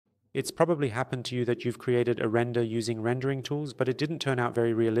It's probably happened to you that you've created a render using rendering tools, but it didn't turn out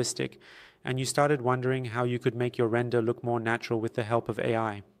very realistic, and you started wondering how you could make your render look more natural with the help of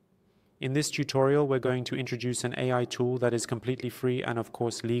AI. In this tutorial, we're going to introduce an AI tool that is completely free and of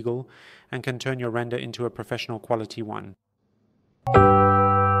course legal, and can turn your render into a professional quality one.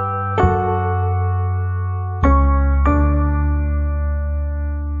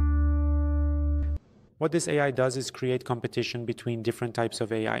 What this AI does is create competition between different types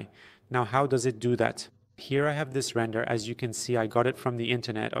of AI. Now, how does it do that? Here I have this render. As you can see, I got it from the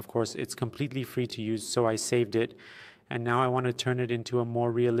internet. Of course, it's completely free to use, so I saved it. And now I want to turn it into a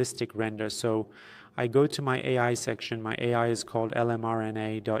more realistic render. So I go to my AI section. My AI is called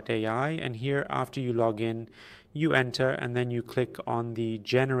LMarena.ai. And here, after you log in, you enter and then you click on the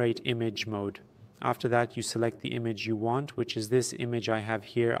Generate Image mode. After that, you select the image you want, which is this image I have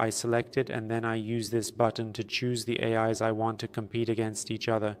here. I select it, and then I use this button to choose the AIs I want to compete against each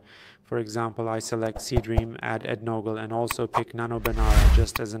other. For example, I select Seedream, add Ednogle, and also pick Nano Banara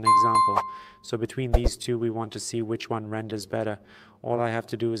just as an example. So between these two, we want to see which one renders better. All I have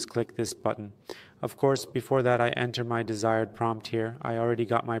to do is click this button. Of course, before that, I enter my desired prompt here. I already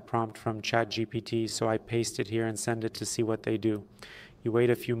got my prompt from ChatGPT, so I paste it here and send it to see what they do. You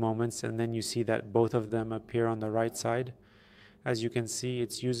wait a few moments and then you see that both of them appear on the right side. As you can see,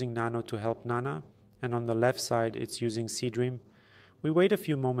 it's using Nano to help Nana, and on the left side, it's using Seedream. We wait a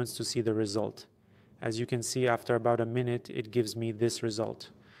few moments to see the result. As you can see, after about a minute, it gives me this result.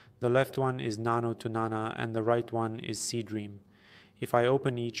 The left one is Nano to Nana, and the right one is Seedream. If I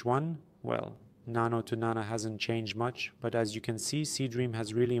open each one, well, Nano to Nana hasn't changed much, but as you can see, Seedream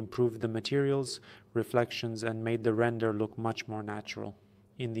has really improved the materials, reflections, and made the render look much more natural.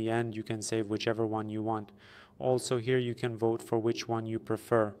 In the end, you can save whichever one you want. Also here you can vote for which one you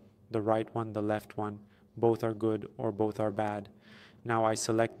prefer, the right one, the left one. Both are good or both are bad. Now I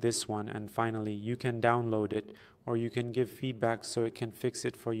select this one, and finally you can download it, or you can give feedback so it can fix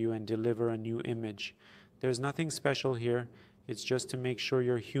it for you and deliver a new image. There's nothing special here. It's just to make sure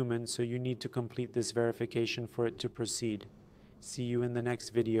you're human, so you need to complete this verification for it to proceed. See you in the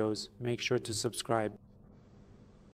next videos. Make sure to subscribe.